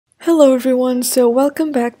Hello everyone, so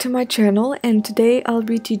welcome back to my channel, and today I'll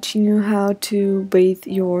be teaching you how to bathe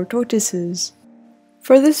your tortoises.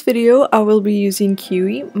 For this video I will be using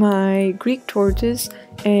Kiwi, my Greek tortoise,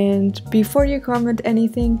 and before you comment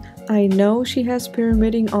anything, I know she has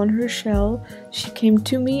pyramiding on her shell. She came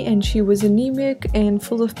to me and she was anemic and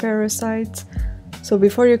full of parasites, so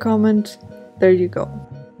before you comment, there you go.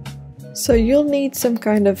 So you'll need some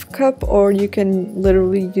kind of cup, or you can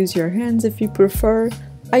literally use your hands if you prefer.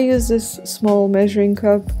 I use this small measuring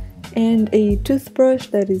cup and a toothbrush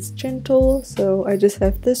that is gentle, so I just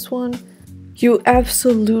have this one. You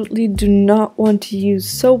absolutely do not want to use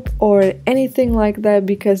soap or anything like that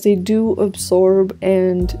because they do absorb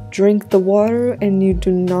and drink the water, and you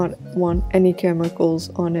do not want any chemicals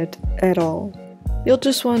on it at all. You'll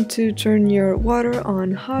just want to turn your water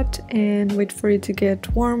on hot and wait for it to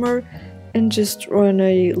get warmer and just run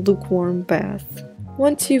a lukewarm bath.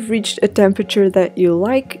 Once you've reached a temperature that you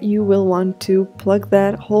like, you will want to plug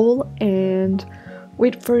that hole and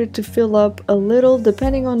wait for it to fill up a little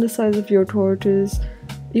depending on the size of your tortoise.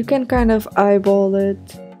 You can kind of eyeball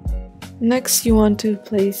it. Next, you want to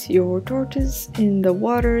place your tortoise in the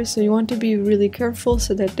water, so you want to be really careful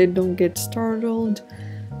so that they don't get startled.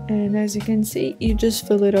 And as you can see, you just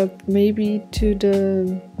fill it up maybe to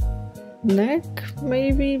the neck,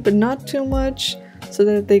 maybe, but not too much, so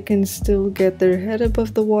that they can still get their head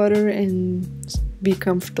above the water and be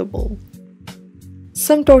comfortable.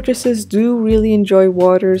 Some tortoises do really enjoy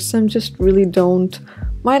water, some just really don't.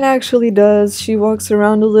 Mine actually does. She walks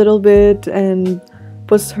around a little bit and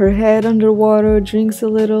puts her head underwater, drinks a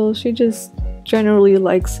little. She just generally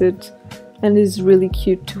likes it and is really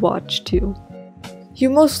cute to watch too. You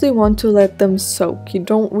mostly want to let them soak. You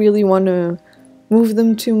don't really want to move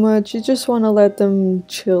them too much. You just want to let them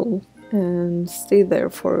chill and stay there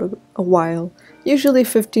for a while, usually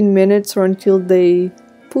 15 minutes or until they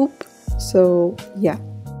poop. So yeah.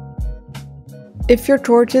 If your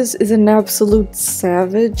tortoise is an absolute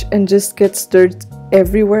savage and just gets dirt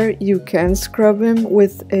everywhere, you can scrub him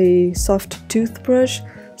with a soft toothbrush.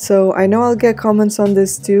 So I know I'll get comments on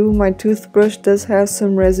this too. My toothbrush does have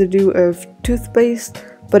some residue of toothpaste,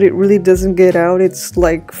 but it really doesn't get out. It's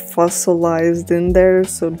like fossilized in there,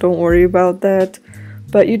 so don't worry about that.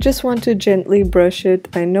 But you just want to gently brush it.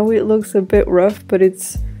 I know it looks a bit rough, but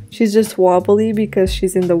she's just wobbly because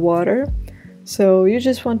she's in the water. So you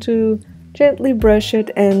just want to gently brush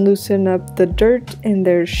it and loosen up the dirt in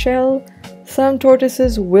their shell. Some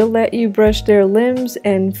tortoises will let you brush their limbs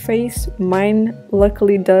and face. Mine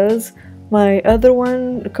luckily does. My other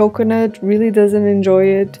one, Coconut, really doesn't enjoy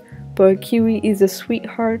it, but Kiwi is a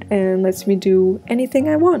sweetheart and lets me do anything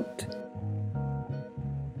I want.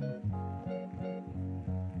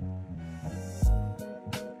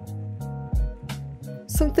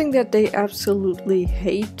 Something that they absolutely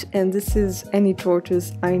hate, and this is any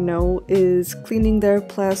tortoise I know, is cleaning their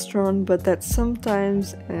plastron, but that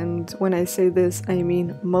sometimes, and when I say this I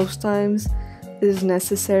mean most times, is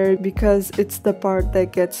necessary because it's the part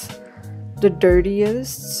that gets the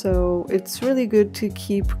dirtiest, so it's really good to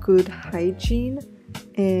keep good hygiene.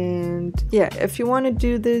 And yeah, if you want to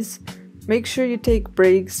do this, make sure you take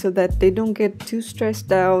breaks so that they don't get too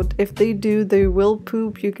stressed out. If they do, they will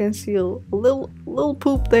poop. You can see a little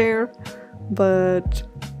poop there, but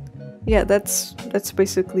yeah, that's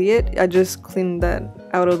basically it. I just cleaned that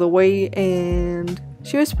out of the way and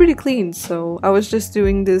she was pretty clean, so I was just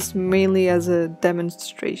doing this mainly as a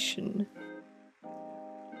demonstration.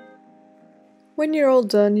 When you're all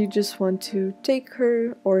done, you just want to take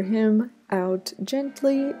her or him out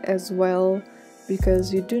gently as well,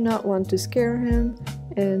 because you do not want to scare him,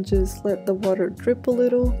 and just let the water drip a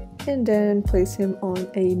little and then place him on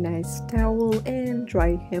a nice towel and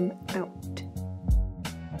dry him out.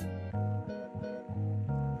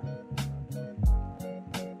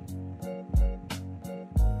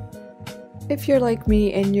 If you're like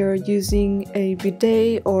me and you're using a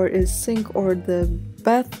bidet or a sink or the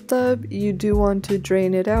bathtub, you do want to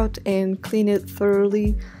drain it out and clean it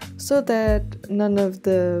thoroughly so that none of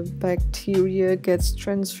the bacteria gets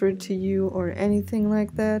transferred to you or anything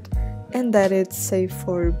like that, and that it's safe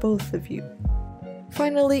for both of you.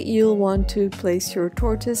 Finally, you'll want to place your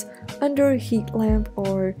tortoise under a heat lamp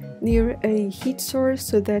or near a heat source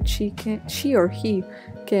so that she or he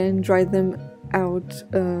can dry them out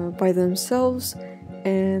by themselves,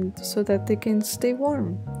 and so that they can stay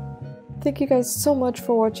warm. Thank you guys so much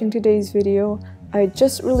for watching today's video. I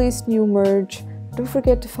just released new merch. Don't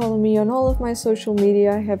forget to follow me on all of my social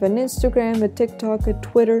media. I have an Instagram, a TikTok, a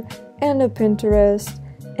Twitter, and a Pinterest.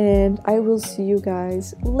 And I will see you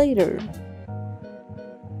guys later.